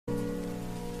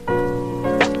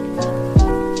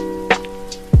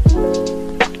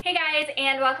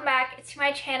and welcome back to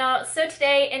my channel. So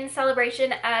today, in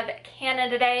celebration of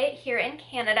Canada Day here in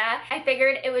Canada, I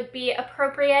figured it would be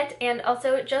appropriate and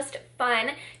also just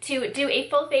fun to do a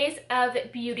full face of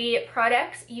beauty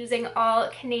products using all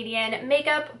Canadian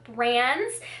makeup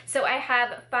brands. So I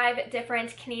have 5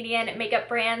 different Canadian makeup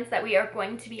brands that we are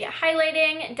going to be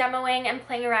highlighting, demoing, and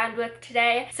playing around with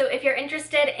today. So if you're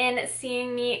interested in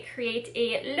seeing me create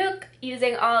a look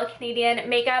using all Canadian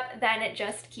makeup, then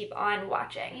just keep on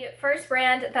watching. The first brand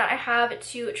that I have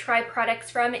to try products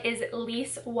from is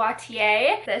Lise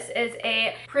Watier. This is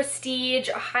a prestige,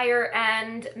 higher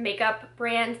end makeup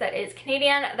brand that is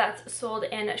Canadian, that's sold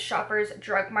in Shoppers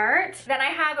Drug Mart. Then I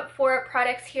have 4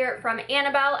 products here from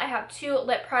Annabelle. I have 2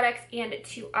 lip products and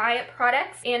 2 eye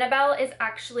products. Annabelle is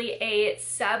actually a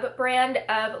sub-brand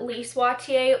of Lise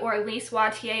Watier, or Lise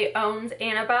Watier owns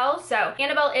Annabelle. So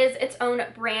Annabelle is its own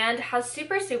brand, has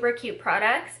super cute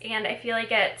products, and I feel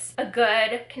like it's a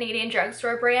good Canadian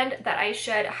drugstore brand that I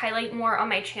should highlight more on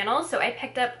my channel. So I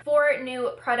picked up 4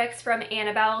 new products from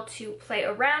Annabelle to play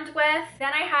around with.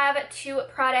 Then I have 2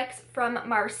 products from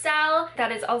Marcelle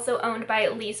that is also owned by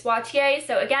Lise Watier.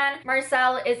 So again,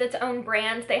 Marcelle is its own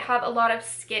brand. They have a lot of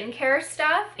skincare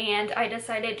stuff, and I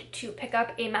decided to pick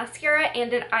up a mascara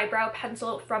and an eyebrow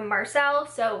pencil from Marcelle,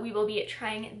 so we will be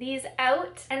trying these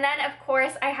out. And then of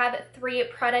course I have 3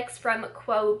 products from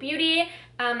Quo Beauty.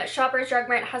 Shoppers Drug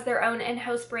Mart has their own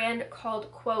in-house brand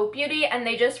called Quo Beauty, and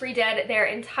they just redid their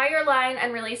entire line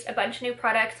and released a bunch of new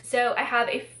products. So I have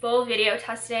a full video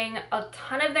testing a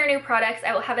ton of their new products.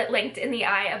 I will have it linked in the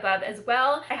eye above as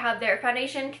well. I have their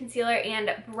foundation, concealer,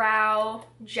 and brow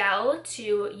gel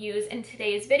to use in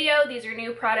today's video. These are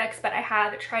new products, but I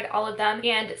have tried all of them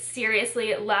and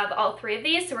seriously love all 3 of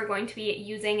these, so we're going to be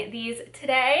using these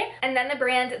today. And then the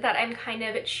brand that I'm kind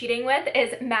of cheating with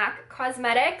is MAC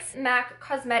Cosmetics. MAC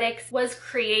Cosmetics was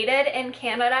created in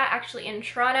Canada, actually in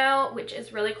Toronto, which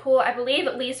is really cool. I believe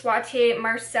Lise Watier,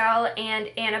 Marcelle, and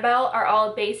Annabelle are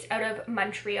all based out of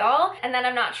Montreal. And then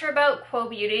I'm not sure about Quo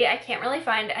Beauty. I can't really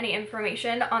find any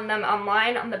information on them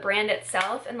online, on the brand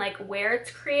itself and like where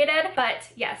it's created. But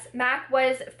yes, MAC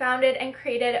was founded and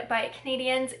created by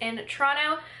Canadians in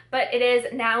Toronto, but it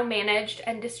is now managed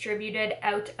and distributed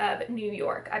out of New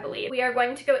York, I believe. We are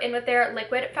going to go in with their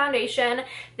liquid foundation.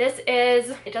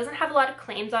 It doesn't have a lot of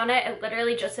claims on it. It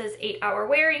literally just says 8-hour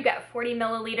wear. You get 40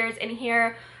 milliliters in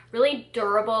here. Really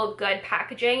durable, good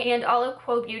packaging, and all of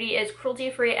Quo Beauty is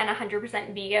cruelty-free and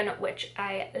 100% vegan, which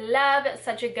I love.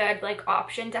 Such a good like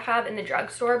option to have in the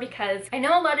drugstore, because I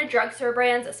know a lot of drugstore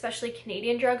brands, especially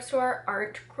Canadian drugstore,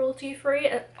 aren't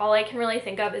cruelty-free. All I can really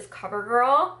think of is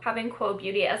CoverGirl. Having Quo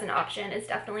Beauty as an option is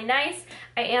definitely nice.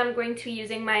 I am going to be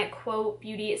using my Quo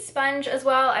Beauty sponge as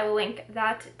well. I will link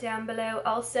that down below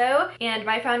also. And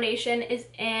my foundation is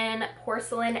in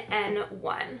Porcelain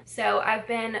N1. So I've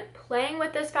been playing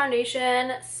with this foundation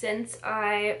since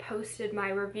I posted my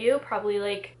review, probably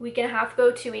like a week and a half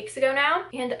ago, 2 weeks ago now,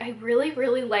 and I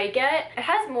really like it. It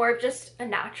has more of just a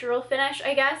natural finish,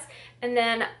 I guess, and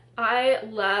then I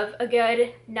love a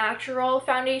good natural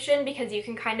foundation because you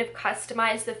can kind of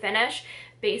customize the finish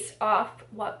based off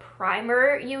what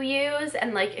primer you use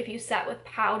and like if you set with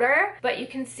powder. But you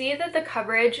can see that the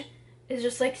coverage is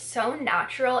just like so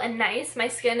natural and nice. My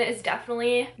skin is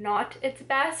definitely not its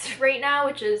best right now,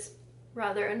 which is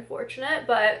rather unfortunate,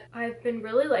 but I've been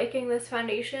really liking this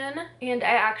foundation, and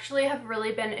I actually have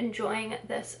really been enjoying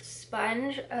this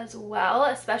sponge as well,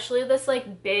 especially this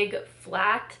like big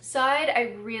flat side.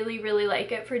 I really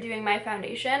like it for doing my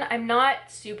foundation. I'm not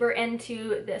super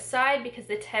into this side because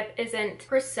the tip isn't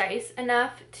precise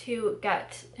enough to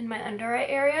get in my under eye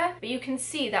area, but you can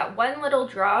see that one little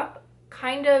drop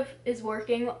kind of is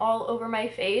working all over my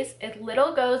face. It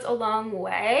little goes a long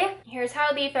way. Here's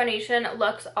how the foundation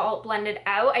looks all blended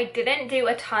out. I didn't do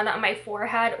a ton on my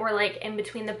forehead or like in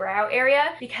between the brow area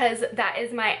because that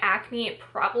is my acne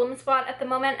problem spot at the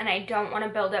moment, and I don't want to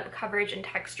build up coverage and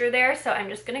texture there. So I'm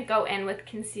just gonna go in with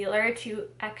concealer to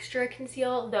extra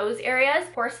conceal those areas.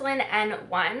 Porcelain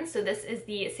N1, so this is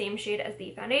the same shade as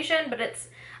the foundation, but it's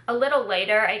a little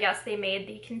lighter. I guess they made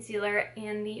the concealer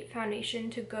and the foundation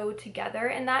to go together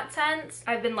in that sense.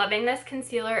 I've been loving this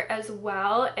concealer as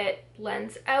well. It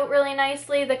blends out really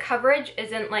nicely. The coverage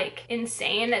isn't like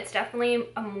insane. It's definitely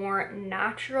a more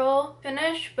natural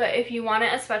finish, but if you want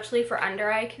it, especially for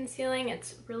under eye concealing,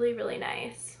 it's really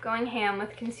nice. Going ham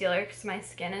with concealer because my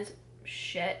skin is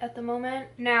shit at the moment.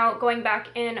 Now going back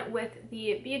in with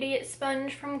the beauty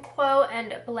sponge from Quo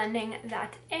and blending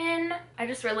that in. I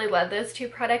just really love those 2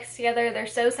 products together. They're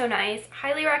so nice.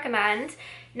 Highly recommend.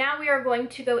 Now we are going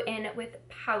to go in with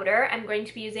powder. I'm going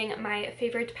to be using my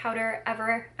favorite powder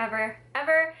ever, ever,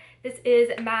 ever. This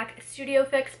is MAC Studio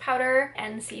Fix powder.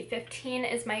 NC15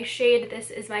 is my shade.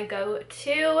 This is my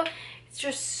go-to. It's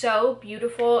just so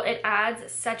beautiful. It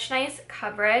adds such nice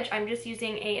coverage. I'm just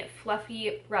using a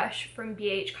fluffy brush from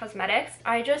BH Cosmetics.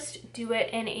 I just do it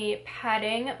in a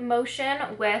patting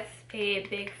motion with a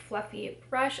big fluffy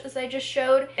brush, as I just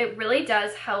showed. It really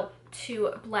does help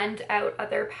to blend out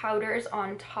other powders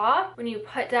on top. When you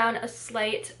put down a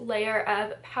slight layer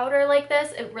of powder like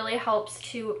this, it really helps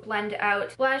to blend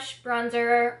out blush,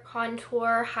 bronzer,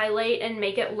 contour, highlight, and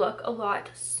make it look a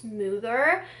lot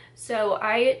smoother. So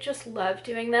I just love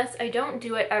doing this. I don't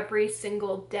do it every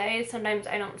single day. Sometimes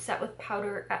I don't set with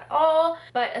powder at all,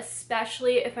 but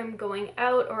especially if I'm going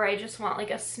out or I just want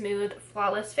like a smooth,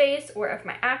 flawless face, or if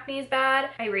my acne is bad,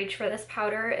 I reach for this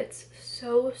powder. It's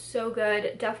so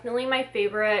good. Definitely my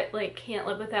favorite, like, can't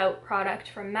live without product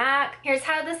from MAC. Here's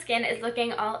how the skin is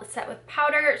looking all set with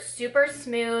powder. Super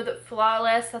smooth,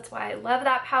 flawless. That's why I love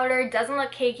that powder. Doesn't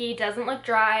look cakey, doesn't look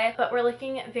dry, but we're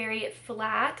looking very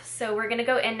flat. So we're gonna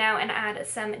go in now and add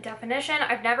some definition.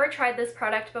 I've never tried this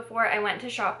product before. I went to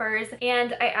Shoppers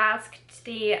and I asked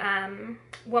the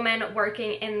woman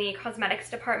working in the cosmetics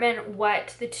department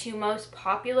what the two most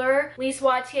popular Lise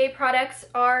Watier products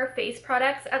are, face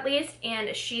products at least,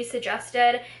 and she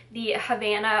suggested the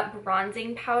Havana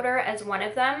bronzing powder as one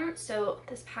of them. So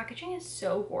this packaging is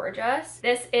so gorgeous.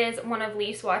 This is one of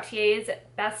Lise Watier's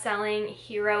best-selling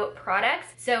hero products.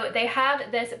 So they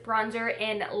have this bronzer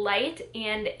in light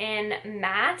and in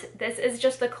matte. This is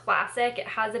just the classic. It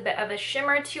has a bit of a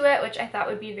shimmer to it, which I thought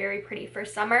would be very pretty for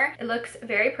summer. It looks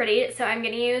very pretty. So I'm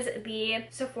going to use the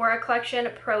Sephora Collection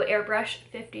Pro Airbrush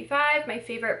 55, my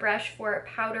favorite brush for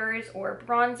powders or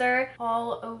bronzer.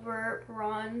 All over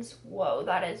bronze. Whoa,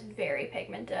 that is very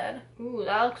pigmented. Ooh,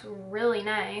 that looks really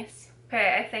nice.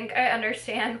 Okay, I think I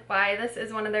understand why this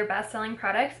is one of their best-selling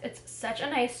products. It's such a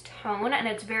nice tone and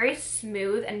it's very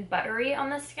smooth and buttery on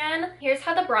the skin. Here's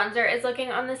how the bronzer is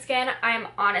looking on the skin. I'm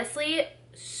honestly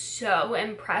so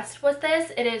impressed with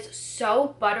this. It is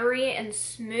so buttery and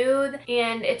smooth,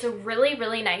 and it's a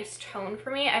really nice tone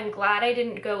for me. I'm glad I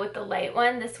didn't go with the light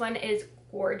one. This one is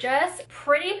gorgeous.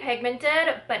 Pretty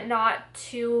pigmented, but not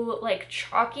too like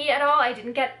chalky at all. I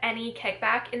didn't get any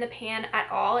kickback in the pan at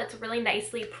all. It's really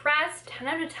nicely pressed. 10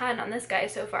 out of 10 on this guy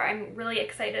so far. I'm really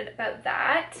excited about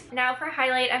that. Now for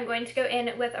highlight, I'm going to go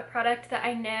in with a product that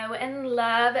I know and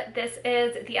love. This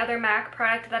is the other MAC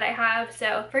product that I have,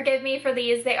 so forgive me for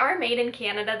these. They are made in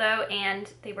Canada though,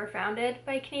 and they were founded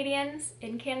by Canadians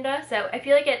in Canada, so I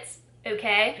feel like it's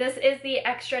okay. This is the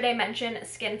Extra Dimension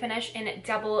Skin Finish in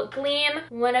Double Gleam.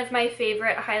 One of my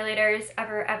favorite highlighters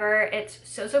ever. It's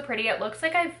so pretty. It looks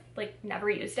like I've like never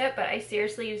used it, but I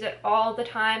seriously use it all the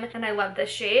time and I love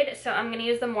this shade. So I'm gonna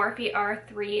use the Morphe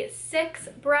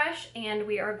R36 brush and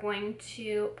we are going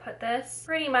to put this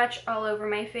pretty much all over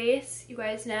my face. You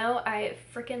guys know I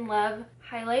freaking love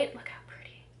highlight. Look how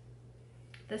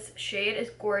this shade is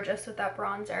gorgeous with that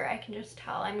bronzer. I can just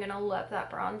tell I'm gonna love that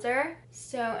bronzer.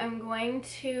 So I'm going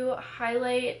to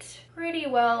highlight pretty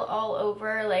well all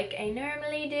over like I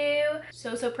normally do.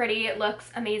 So pretty. It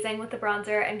looks amazing with the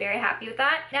bronzer. I'm very happy with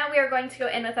that. Now we are going to go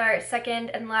in with our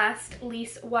second and last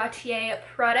Lise Watier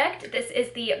product. This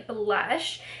is the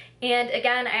blush. And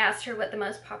again, I asked her what the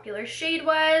most popular shade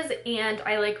was, and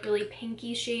I like really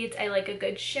pinky shades. I like a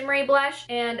good shimmery blush,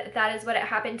 and that is what it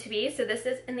happened to be. So this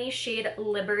is in the shade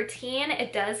Libertine.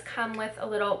 It does come with a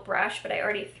little brush, but I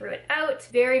already threw it out.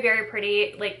 Very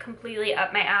pretty, like completely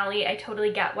up my alley. I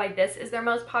totally get why this is their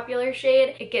most popular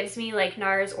shade. It gives me like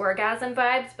NARS Orgasm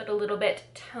vibes, but a little bit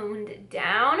toned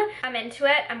down. I'm into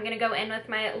it. I'm gonna go in with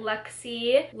my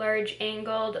Luxie Large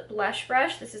Angled Blush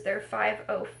Brush. This is their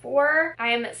 504. I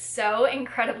am so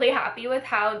incredibly happy with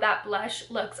how that blush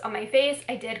looks on my face.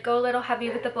 I did go a little heavy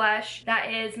with the blush.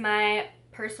 That is my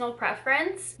personal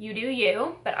preference. You do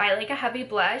you, but I like a heavy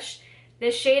blush.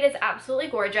 This shade is absolutely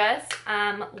gorgeous.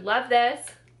 Love this.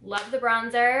 Love the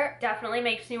bronzer. Definitely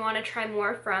makes me want to try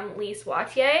more from Lise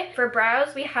Watier. For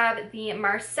brows, we have the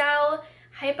Marcelle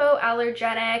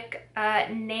Hypoallergenic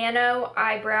Nano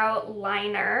Eyebrow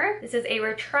Liner. This is a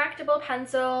retractable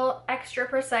pencil, extra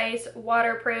precise,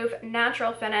 waterproof,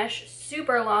 natural finish,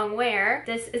 super long wear.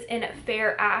 This is in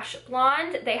Fair Ash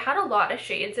Blonde. They had a lot of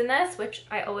shades in this, which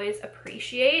I always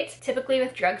appreciate. Typically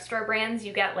with drugstore brands,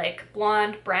 you get like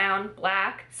blonde, brown,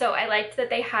 black. So I liked that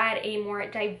they had a more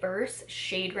diverse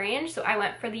shade range. So I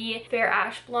went for the Fair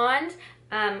Ash Blonde.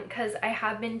 because I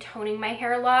have been toning my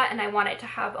hair a lot and I want it to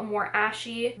have a more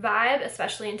ashy vibe,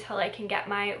 especially until I can get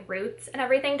my roots and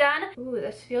everything done. Ooh,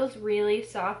 this feels really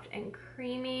soft and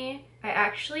creamy. I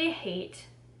actually hate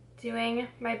doing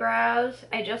my brows.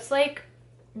 I just like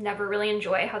never really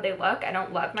enjoy how they look. I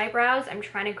don't love my brows. I'm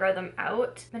trying to grow them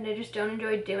out and I just don't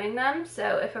enjoy doing them.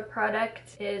 So if a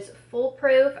product is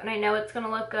foolproof and I know it's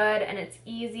gonna look good and it's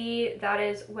easy, that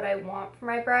is what I want for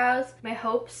my brows. My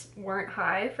hopes weren't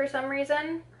high for some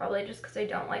reason, probably just because I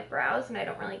don't like brows and I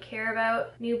don't really care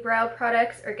about new brow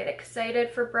products or get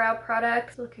excited for brow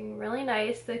products. Looking really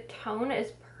nice. The tone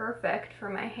is perfect for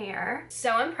my hair.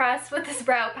 So impressed with this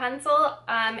brow pencil.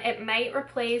 It might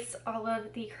replace all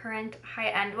of the current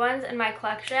high-end ones in my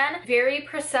collection. Very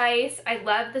precise. I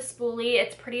love the spoolie.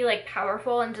 It's pretty like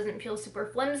powerful and doesn't feel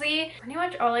super flimsy. Pretty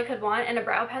much all I could want in a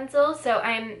brow pencil, so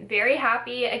I'm very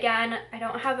happy. Again, I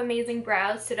don't have amazing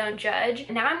brows, so don't judge.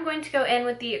 Now I'm going to go in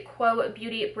with the Quo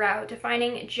Beauty Brow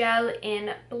Defining Gel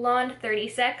in Blonde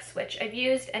 36, which I've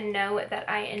used and know that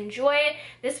I enjoy.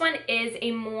 This one is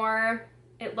a more,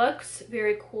 it looks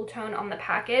very cool tone on the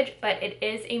package, but it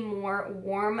is a more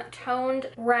warm toned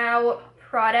brow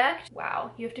product.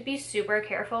 Wow, you have to be super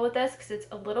careful with this because it's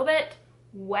a little bit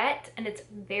wet and it's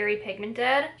very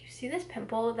pigmented. Do you see this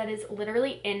pimple that is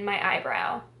literally in my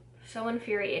eyebrow? So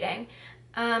infuriating.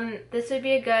 This would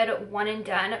be a good one and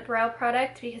done brow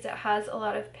product because it has a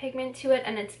lot of pigment to it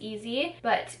and it's easy,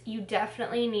 but you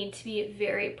definitely need to be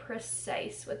very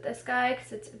precise with this guy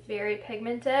because it's very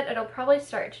pigmented. It'll probably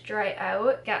start to dry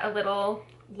out, get a little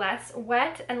less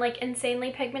wet and like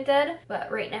insanely pigmented,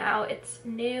 but right now it's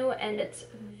new and it's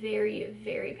very,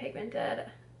 very pigmented,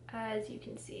 as you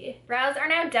can see. Brows are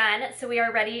now done, so we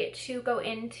are ready to go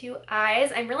into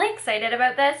eyes. I'm really excited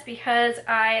about this because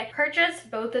I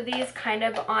purchased both of these kind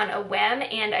of on a whim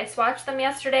and I swatched them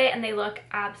yesterday and they look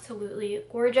absolutely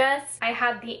gorgeous. I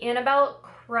have the Annabelle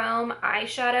Chrome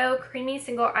eyeshadow, creamy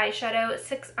single eyeshadow,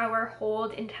 6-hour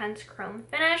hold, intense chrome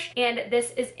finish, and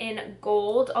this is in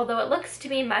gold, although it looks to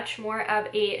be much more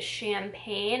of a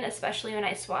champagne, especially when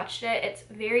I swatched it. It's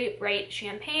very bright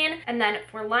champagne. And then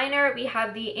for liner, we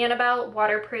have the Annabelle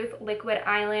waterproof liquid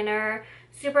eyeliner,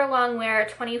 super long wear,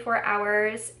 24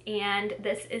 hours, and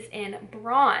this is in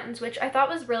bronze, which I thought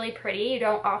was really pretty. You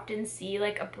don't often see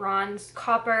like a bronze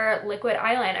copper liquid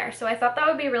eyeliner, so I thought that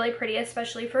would be really pretty,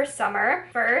 especially for summer.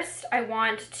 First, I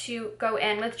want to go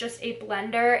in with just a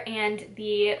blender and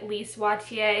the Lise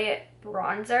Watier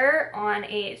bronzer on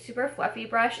a super fluffy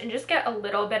brush and just get a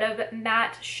little bit of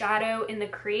matte shadow in the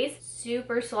crease.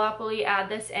 Super sloppily add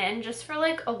this in just for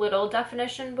like a little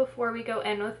definition before we go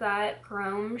in with that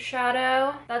chrome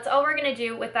shadow. That's all we're gonna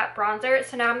do with that bronzer.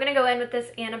 So now I'm gonna go in with this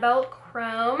Annabelle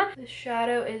Chrome. The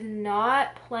shadow is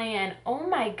not playing. Oh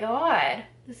my god.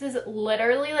 This is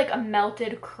literally like a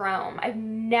melted chrome. I've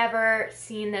never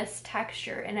seen this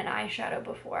texture in an eyeshadow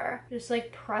before. Just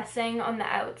like pressing on the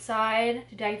outside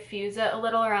to diffuse it a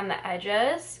little around the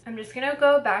edges. I'm just gonna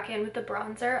go back in with the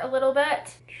bronzer a little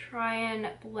bit, try and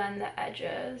blend the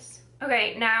edges.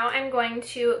 Okay, now I'm going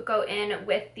to go in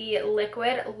with the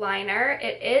liquid liner.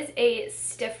 It is a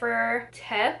stiffer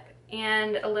tip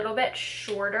and a little bit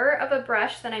shorter of a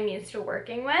brush than I'm used to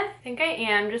working with. I think I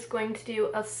am just going to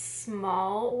do a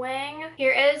small wing.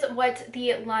 Here is what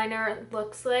the liner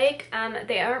looks like.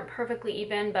 They aren't perfectly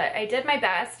even, but I did my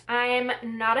best. I'm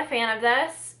not a fan of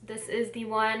this. This is the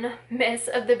one miss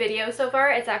of the video so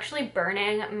far. It's actually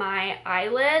burning my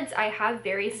eyelids. I have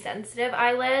very sensitive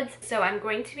eyelids, so I'm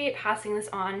going to be passing this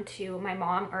on to my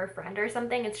mom or a friend or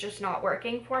something. It's just not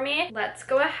working for me. Let's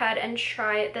go ahead and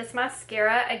try this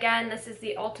mascara. Again, this is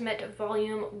the Ultimate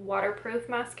Volume Waterproof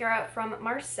Mascara from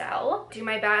Marcelle. Do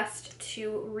my best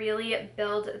to really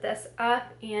build this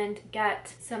up and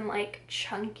get some like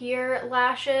chunkier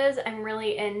lashes. I'm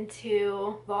really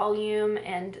into volume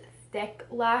and thick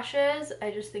lashes.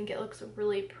 I just think it looks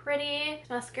really pretty. This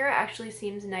mascara actually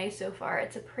seems nice so far.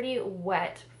 It's a pretty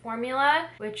wet formula,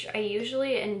 which I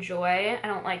usually enjoy. I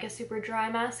don't like a super dry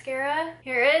mascara.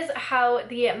 Here is how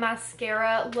the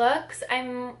mascara looks.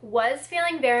 I was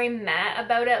feeling very meh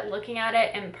about it looking at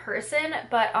it in person,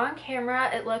 but on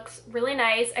camera it looks really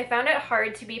nice. I found it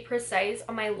hard to be precise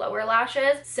on my lower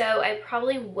lashes, so I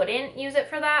probably wouldn't use it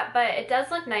for that, but it does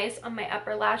look nice on my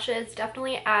upper lashes.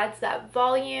 Definitely adds that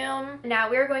volume. Now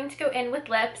we're going to go in with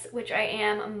lips, which I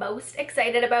am most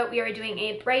excited about. We are doing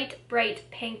a bright, bright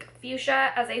pink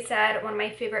fuchsia, as I said, one of my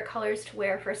favorite colors to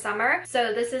wear for summer.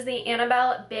 So this is the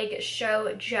Annabelle Big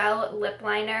Show Gel Lip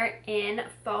Liner in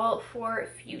Fall for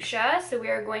Fuchsia. So we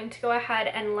are going to go ahead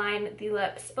and line the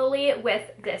lips fully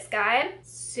with this guy.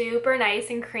 Super nice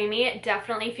and creamy. It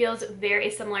definitely feels very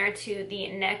similar to the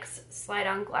NYX Slide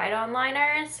On Glide On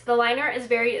liners. The liner is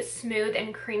very smooth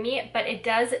and creamy, but it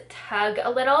does tug a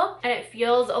little, and it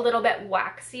feels a little bit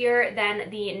waxier than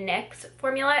the NYX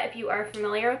formula, if you are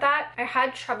familiar with that. I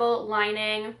had trouble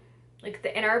lining like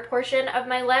the inner portion of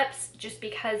my lips just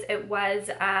because it was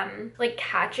like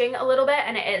catching a little bit,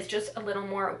 and it is just a little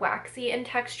more waxy in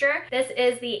texture. This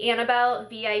is the Annabelle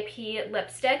VIP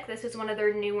lipstick. This is one of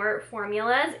their newer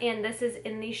formulas, and this is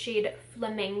in the shade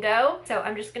Flamingo. So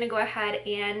I'm just gonna go ahead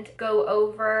and go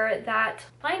over that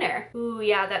liner. Ooh,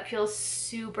 yeah, that feels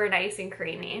super nice and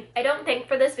creamy. I don't think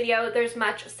for this video there's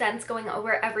much sense going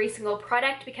over every single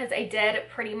product because I did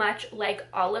pretty much like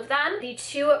all of them. The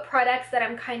two products that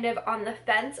I'm kind of on the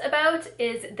fence about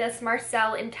is this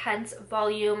Marcelle Intense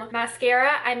Volume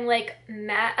Mascara. I'm like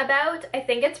meh about. I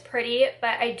think it's pretty,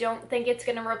 but I don't think it's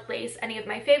gonna replace any of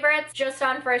my favorites. Just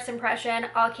on first impression,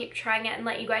 I'll keep trying it and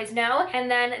let you guys know.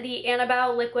 And then the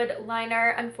Annabelle Liquid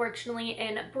Liner, unfortunately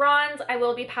in bronze, I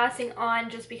will be passing on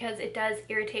just because it does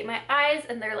irritate my eyes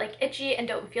and they're like itchy and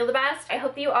don't feel the best. I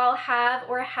hope you all have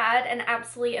or had an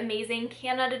absolutely amazing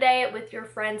Canada Day with your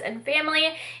friends and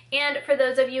family. And for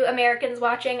those of you Americans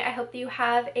watching, I hope that you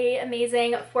have an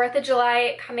amazing 4th of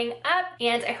July coming up,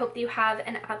 and I hope that you have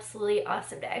an absolutely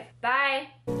awesome day. Bye!